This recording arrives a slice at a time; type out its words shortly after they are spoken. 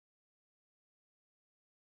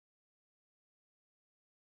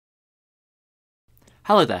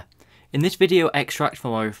Hello there. In this video extract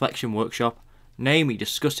from our reflection workshop, Naomi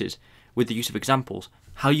discusses, with the use of examples,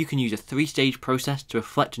 how you can use a three-stage process to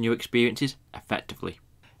reflect on your experiences effectively.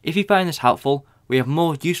 If you find this helpful, we have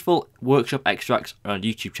more useful workshop extracts on our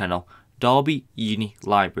YouTube channel, DerbyUni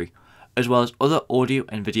Library, as well as other audio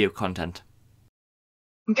and video content.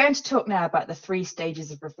 I'm going to talk now about the three stages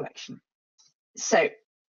of reflection. So,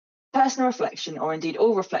 personal reflection, or indeed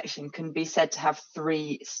all reflection, can be said to have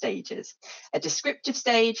three stages: a descriptive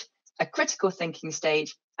stage, a critical thinking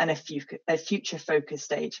stage, and a future focus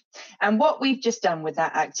stage. And what we've just done with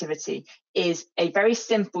that activity is a very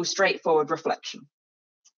simple, straightforward reflection.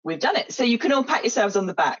 We've done it. So you can all pat yourselves on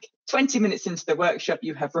the back. 20 minutes into the workshop,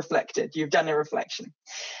 you have reflected. You've done a reflection.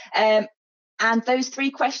 And those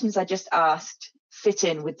three questions I just asked fit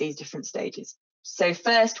in with these different stages. So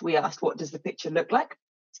first we asked, what does the picture look like?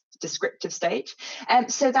 Descriptive stage.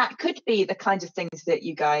 So that could be the kinds of things that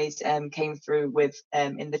you guys came through with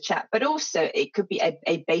in the chat, but also it could be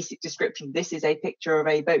a basic description. This is a picture of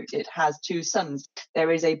a boat. It has two suns.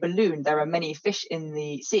 There is a balloon. There are many fish in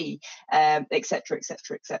the sea, etc.,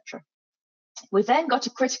 etc., etc. We then got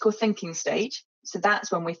a critical thinking stage. So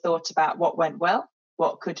that's when we thought about what went well,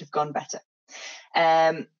 what could have gone better.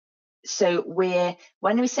 So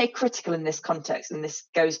when we say critical in this context, and this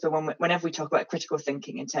goes for whenever we talk about critical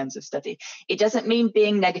thinking in terms of study, it doesn't mean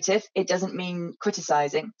being negative. It doesn't mean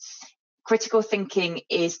criticizing. Critical thinking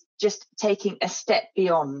is just taking a step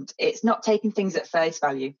beyond. It's not taking things at face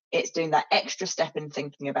value. It's doing that extra step in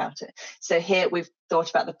thinking about it. So here we've thought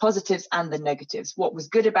about the positives and the negatives. What was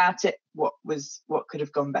good about it? What could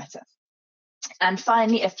have gone better? And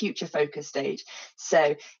finally, a future focus stage.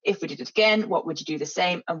 So if we did it again, what would you do the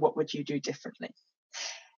same and what would you do differently?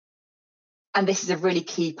 And this is a really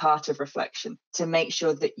key part of reflection, to make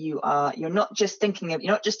sure that you're not just thinking of,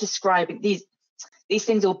 you're not just describing these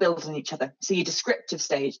things all build on each other. So your descriptive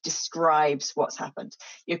stage describes what's happened.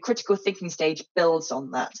 Your critical thinking stage builds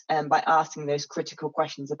on that by asking those critical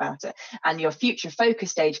questions about it. And your future focus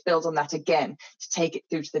stage builds on that again to take it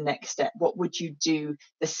through to the next step. What would you do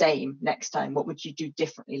the same next time? What would you do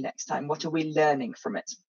differently next time? What are we learning from it?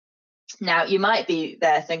 Now, you might be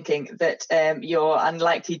there thinking that you're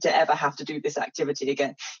unlikely to ever have to do this activity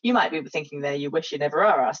again. You might be thinking there, you wish you never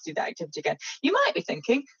are asked to do that activity again. You might be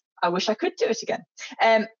thinking, I wish I could do it again.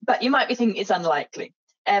 But you might be thinking it's unlikely.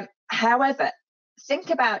 However,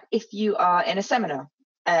 think about if you are in a seminar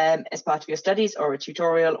as part of your studies, or a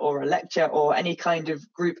tutorial or a lecture or any kind of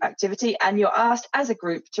group activity, and you're asked as a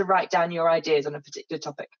group to write down your ideas on a particular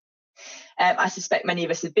topic. I suspect many of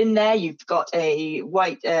us have been there. You've got a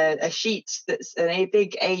white a sheet that's a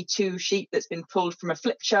big A2 sheet that's been pulled from a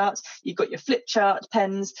flip chart. You've got your flip chart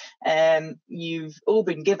pens. You've all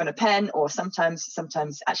been given a pen, or sometimes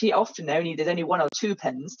actually often there's only one or two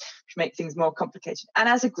pens, which make things more complicated. And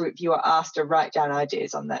as a group, you are asked to write down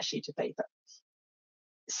ideas on that sheet of paper.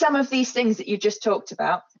 Some of these things that you just talked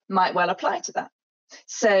about might well apply to that.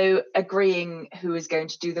 So agreeing who is going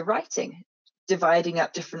to do the writing, dividing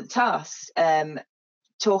up different tasks,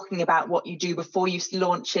 talking about what you do before you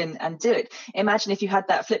launch in and do it. Imagine if you had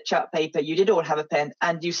that flip chart paper, you did all have a pen,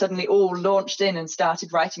 and you suddenly all launched in and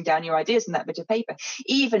started writing down your ideas on that bit of paper.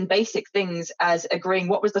 Even basic things as agreeing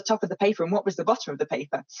what was the top of the paper and what was the bottom of the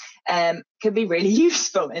paper can be really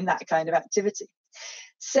useful in that kind of activity.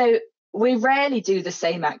 So we rarely do the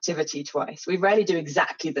same activity twice. We rarely do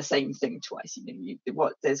exactly the same thing twice.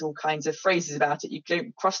 There's all kinds of phrases about it. You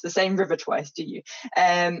don't cross the same river twice, do you?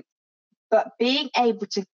 But being able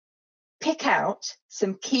to pick out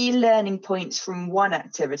some key learning points from one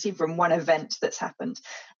activity, from one event that's happened,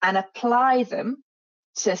 and apply them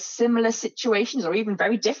to similar situations, or even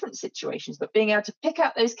very different situations, but being able to pick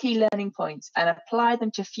out those key learning points and apply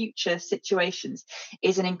them to future situations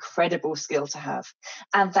is an incredible skill to have.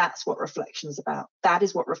 And that's what reflection is about. That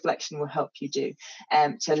is what reflection will help you do,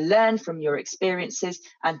 to learn from your experiences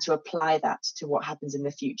and to apply that to what happens in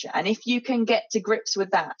the future. And if you can get to grips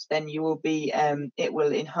with that, then you will be, it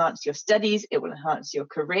will enhance your studies, it will enhance your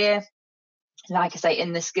career. Like I say,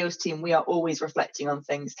 in the skills team, we are always reflecting on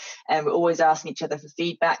things, and we're always asking each other for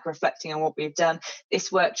feedback, reflecting on what we've done.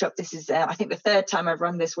 This workshop, this is, I think, the third time I've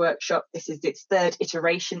run this workshop. This is its third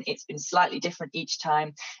iteration. It's been slightly different each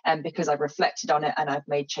time, because I've reflected on it and I've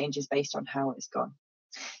made changes based on how it's gone.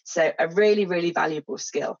 So a really, really valuable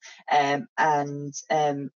skill.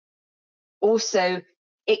 Also,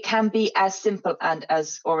 it can be as simple and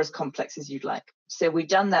as complex as you'd like. So we've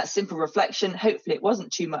done that simple reflection. Hopefully it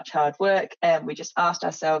wasn't too much hard work. We just asked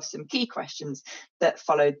ourselves some key questions that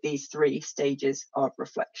followed these three stages of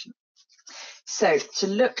reflection. So to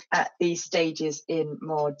look at these stages in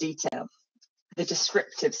more detail, the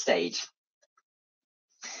descriptive stage.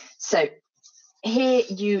 So here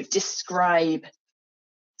you describe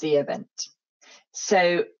the event.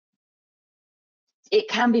 So it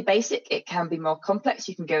can be basic, it can be more complex.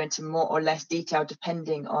 You can go into more or less detail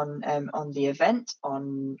depending on the event,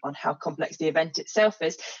 on how complex the event itself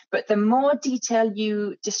is. But the more detail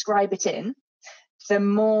you describe it in, the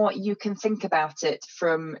more you can think about it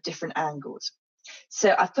from different angles.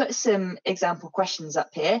 So I've put some example questions up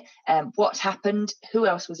here. What happened? Who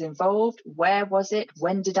else was involved? Where was it?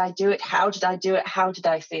 When did I do it? How did I do it? How did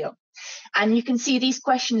I feel? And you can see these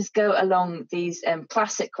questions go along these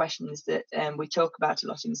classic questions that we talk about a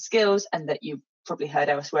lot in skills and that you've probably heard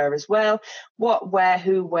elsewhere as well. What, where,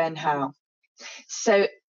 who, when, how. So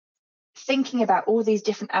thinking about all these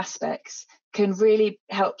different aspects can really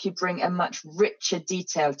help you bring a much richer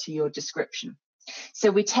detail to your description. So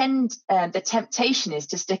we tend, the temptation is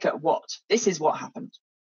to stick at what. This is what happened.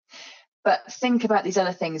 But think about these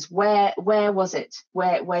other things. Where was it?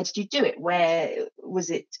 Where did you do it? Where was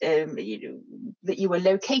it that you were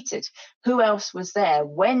located? Who else was there?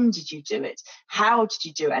 When did you do it? How did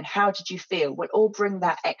you do it? And how did you feel? We'll all bring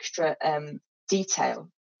that extra detail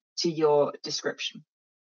to your description.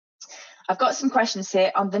 I've got some questions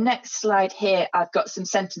here. On the next slide here, I've got some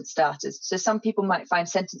sentence starters. So some people might find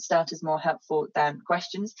sentence starters more helpful than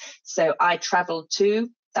questions. So I traveled to,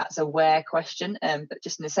 that's a where question, but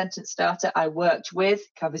just in a sentence starter. I worked with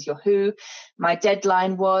covers your who. My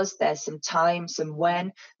deadline was, there's some time, some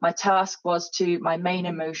when. My task was to, my main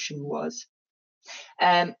emotion was.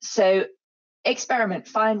 So experiment,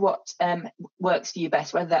 find what works for you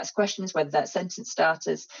best, whether that's questions, whether that's sentence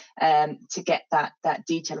starters, to get that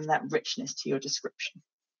detail and that richness to your description.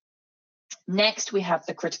 Next, we have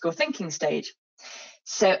the critical thinking stage.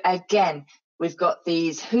 So again, we've got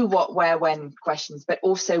these who, what, where, when questions, but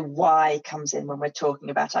also why comes in when we're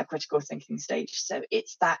talking about our critical thinking stage. So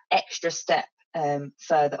it's that extra step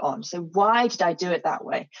further on. So why did I do it that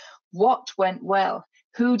way? What went well?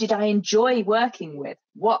 Who did I enjoy working with?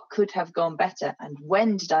 What could have gone better? And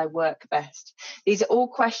when did I work best? These are all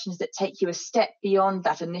questions that take you a step beyond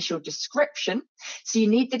that initial description. So you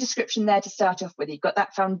need the description there to start off with. You've got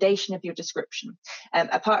that foundation of your description.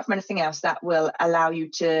 Apart from anything else, that will allow you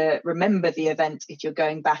to remember the event if you're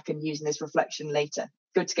going back and using this reflection later.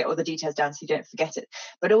 Good to get all the details down so you don't forget it.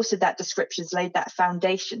 But also that description's laid that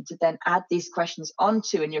foundation to then add these questions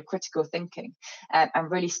onto in your critical thinking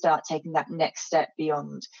and really start taking that next step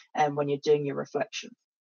beyond when you're doing your reflection.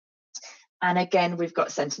 And again, we've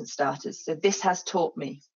got sentence starters. So this has taught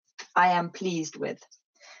me. I am pleased with.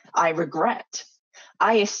 I regret.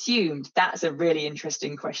 I assumed. That's a really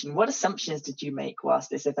interesting question. What assumptions did you make whilst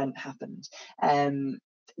this event happened?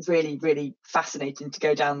 It's really, really fascinating to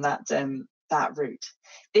go down that route.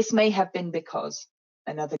 This may have been because,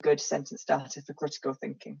 another good sentence starter for critical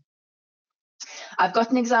thinking. I've got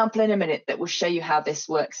an example in a minute that will show you how this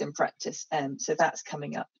works in practice. So that's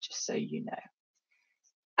coming up, just so you know.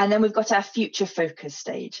 And then we've got our future focus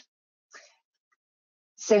stage.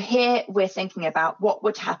 So here we're thinking about what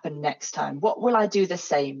would happen next time. What will I do the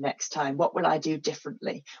same next time? What will I do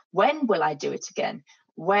differently? When will I do it again?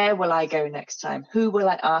 Where will I go next time? Who will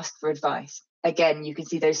I ask for advice? Again, you can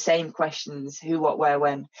see those same questions, who, what, where,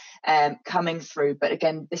 when, coming through. But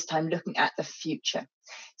again, this time looking at the future.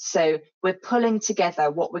 So we're pulling together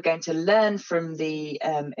what we're going to learn from the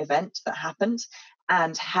event that happened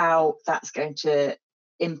and how that's going to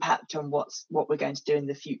impact on what we're going to do in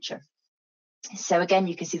the future. So again,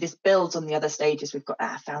 you can see this builds on the other stages. We've got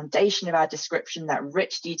our foundation of our description, that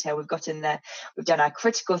rich detail we've got in there. We've done our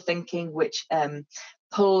critical thinking, which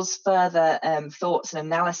pulls further thoughts and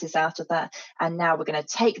analysis out of that. And now we're going to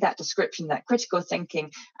take that description, that critical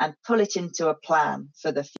thinking, and pull it into a plan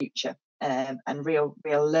for the future and real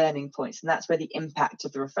learning points. And that's where the impact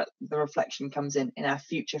of the reflection comes in our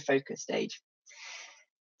future focus stage.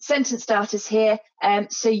 Sentence starters here.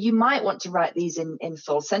 So you might want to write these in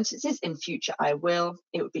full sentences. In future, I will.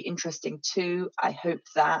 It would be interesting too. I hope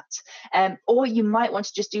that. Or you might want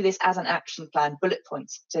to just do this as an action plan, bullet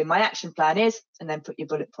points. So my action plan is, and then put your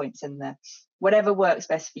bullet points in there. Whatever works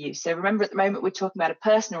best for you. So remember, at the moment, we're talking about a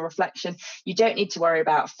personal reflection. You don't need to worry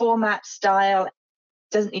about format, style. It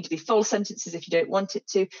doesn't need to be full sentences if you don't want it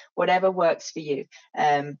to. Whatever works for you.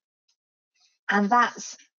 And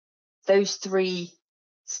that's those three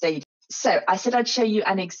stages. So I said I'd show you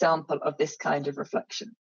an example of this kind of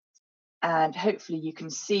reflection, and hopefully you can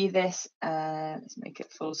see this. Let's make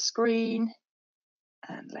it full screen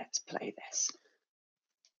and let's play this.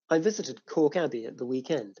 I visited Cork Abbey at the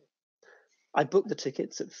weekend. I booked the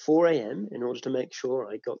tickets at 4 a.m. in order to make sure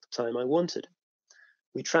I got the time I wanted.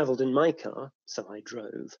 We travelled in my car, so I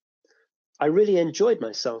drove. I really enjoyed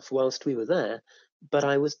myself whilst we were there, but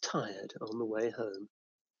I was tired on the way home.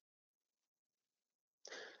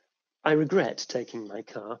 I regret taking my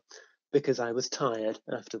car because I was tired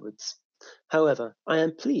afterwards. However, I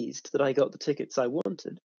am pleased that I got the tickets I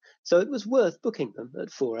wanted, so it was worth booking them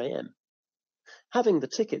at 4 a.m. Having the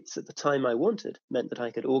tickets at the time I wanted meant that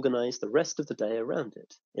I could organise the rest of the day around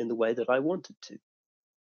it in the way that I wanted to.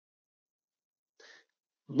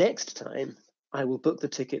 Next time, I will book the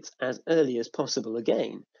tickets as early as possible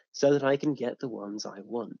again so that I can get the ones I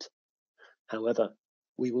want. However,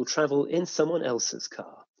 we will travel in someone else's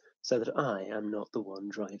car so that I am not the one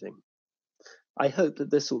driving. I hope that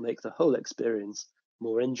this will make the whole experience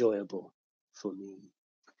more enjoyable for me.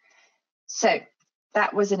 So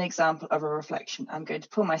that was an example of a reflection. I'm going to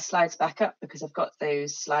pull my slides back up because I've got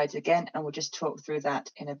those slides again, and we'll just talk through that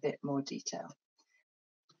in a bit more detail.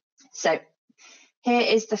 So here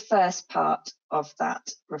is the first part of that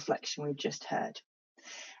reflection we've just heard.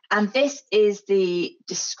 And this is the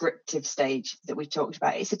descriptive stage that we talked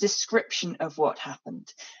about. It's a description of what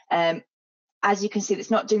happened. As you can see,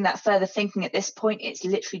 it's not doing that further thinking at this point. It's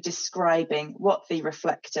literally describing what the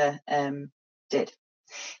reflector did.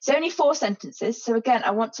 It's only 4 sentences. So again,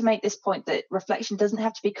 I want to make this point that reflection doesn't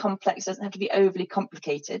have to be complex, doesn't have to be overly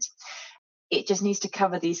complicated. It just needs to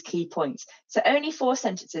cover these key points. So only 4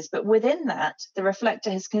 sentences, but within that, the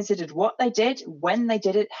reflector has considered what they did, when they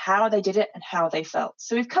did it, how they did it, and how they felt.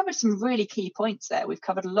 So we've covered some really key points there. We've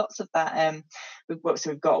covered lots of that. We've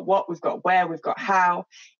got what, we've got where, we've got how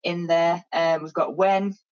in there, we've got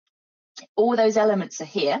when. All those elements are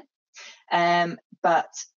here, but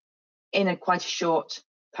in quite a short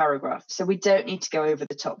paragraph. So we don't need to go over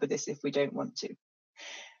the top with this if we don't want to.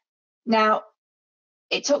 Now,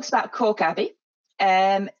 it talks about Cork Abbey.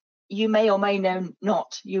 You may or may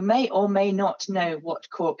not know what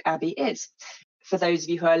Cork Abbey is. For those of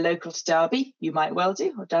you who are local to Derby, you might well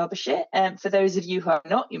do, or Derbyshire. For those of you who are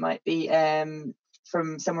not, you might be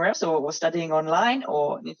from somewhere else or studying online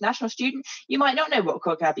or an international student, you might not know what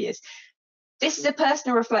Cork Abbey is. This is a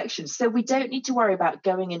personal reflection, so we don't need to worry about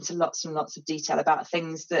going into lots and lots of detail about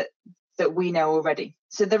things that we know already.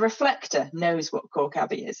 So the reflector knows what Cork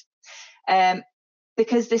Abbey is.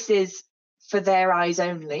 Because this is for their eyes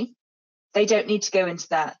only, they don't need to go into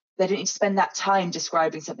that. They don't need to spend that time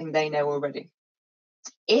describing something they know already.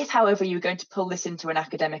 If, however, you're going to pull this into an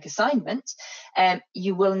academic assignment,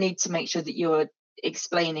 you will need to make sure that you're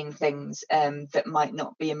explaining things that might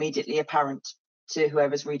not be immediately apparent to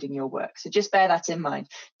whoever's reading your work. So just bear that in mind.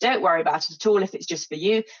 Don't worry about it at all if it's just for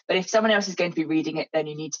you, but if someone else is going to be reading it, then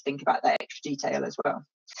you need to think about that extra detail as well.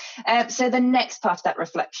 So the next part of that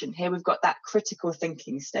reflection, here we've got that critical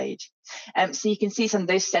thinking stage. So you can see some of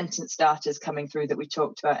those sentence starters coming through that we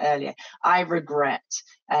talked about earlier. I regret,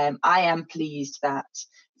 I am pleased that,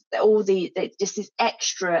 all just these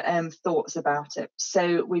extra thoughts about it.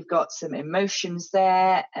 So we've got some emotions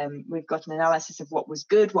there, we've got an analysis of what was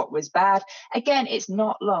good, what was bad. Again, it's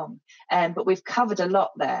not long, but we've covered a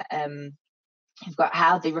lot there. You've got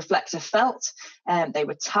how the reflector felt. They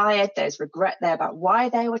were tired. There's regret there about why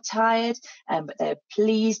they were tired, but they're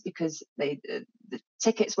pleased because the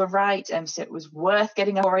tickets were right, so it was worth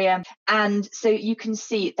getting a 4 a.m. And so you can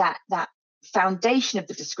see that foundation of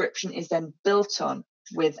the description is then built on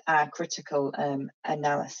with our critical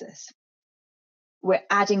analysis. We're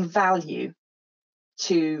adding value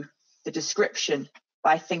to the description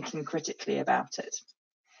by thinking critically about it.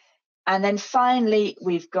 And then finally,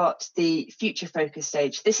 we've got the future focus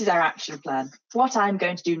stage. This is our action plan. What I'm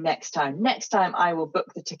going to do next time. Next time, I will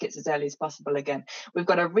book the tickets as early as possible again. We've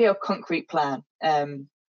got a real concrete plan. And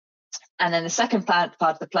then the second part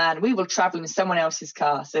of the plan, we will travel in someone else's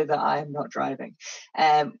car so that I am not driving.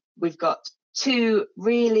 We've got 2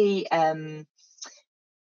 really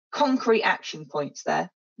concrete action points there.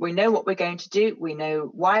 We know what we're going to do. We know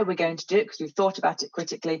why we're going to do it because we've thought about it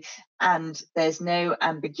critically, and there's no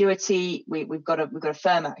ambiguity. We've got a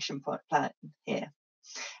firm action plan here,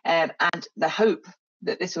 and the hope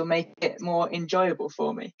that this will make it more enjoyable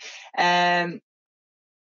for me.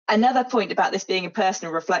 Another point about this being a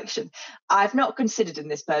personal reflection, I've not considered in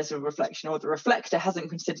this personal reflection, or the reflector hasn't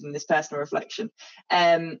considered in this personal reflection,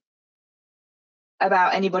 about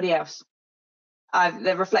anybody else.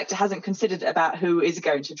 The reflector hasn't considered about who is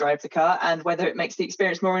going to drive the car and whether it makes the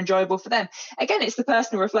experience more enjoyable for them. Again, it's the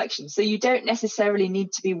personal reflection. So you don't necessarily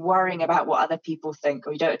need to be worrying about what other people think,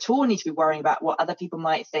 or you don't at all need to be worrying about what other people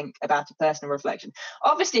might think about a personal reflection.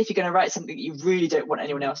 Obviously, if you're going to write something that you really don't want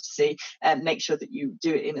anyone else to see, make sure that you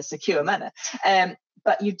do it in a secure manner.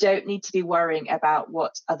 But you don't need to be worrying about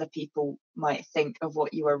what other people might think of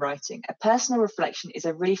what you are writing. A personal reflection is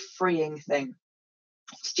a really freeing thing,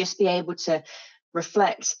 to just be able to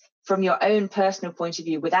reflect from your own personal point of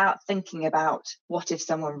view, without thinking about what if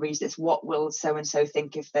someone reads this, what will so and so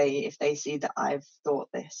think if they see that I've thought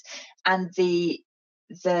this. And the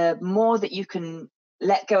more that you can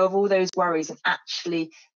let go of all those worries and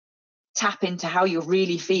actually tap into how you're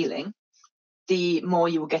really feeling, the more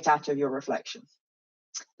you will get out of your reflection.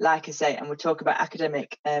 Like I say, and we'll talk about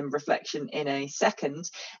academic reflection in a second,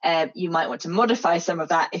 you might want to modify some of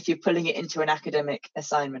that if you're pulling it into an academic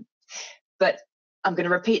assignment. But I'm going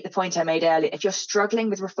to repeat the point I made earlier. If you're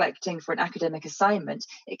struggling with reflecting for an academic assignment,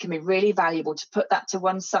 it can be really valuable to put that to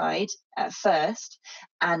one side at first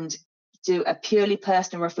and do a purely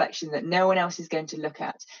personal reflection that no one else is going to look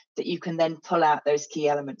at, that you can then pull out those key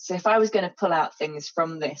elements. So if I was going to pull out things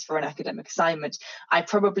from this for an academic assignment, I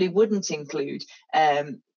probably wouldn't include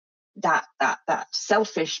that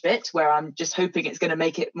selfish bit where I'm just hoping it's going to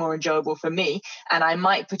make it more enjoyable for me, and I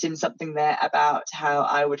might put in something there about how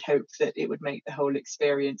I would hope that it would make the whole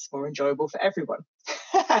experience more enjoyable for everyone.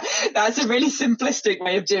 That's a really simplistic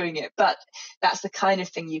way of doing it, but that's the kind of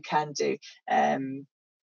thing you can do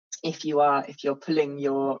if you're pulling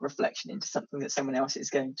your reflection into something that someone else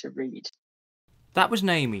is going to read. That was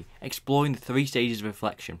Naomi exploring the 3 stages of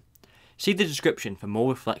reflection. See the description for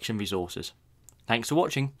more reflection resources. Thanks for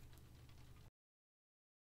watching.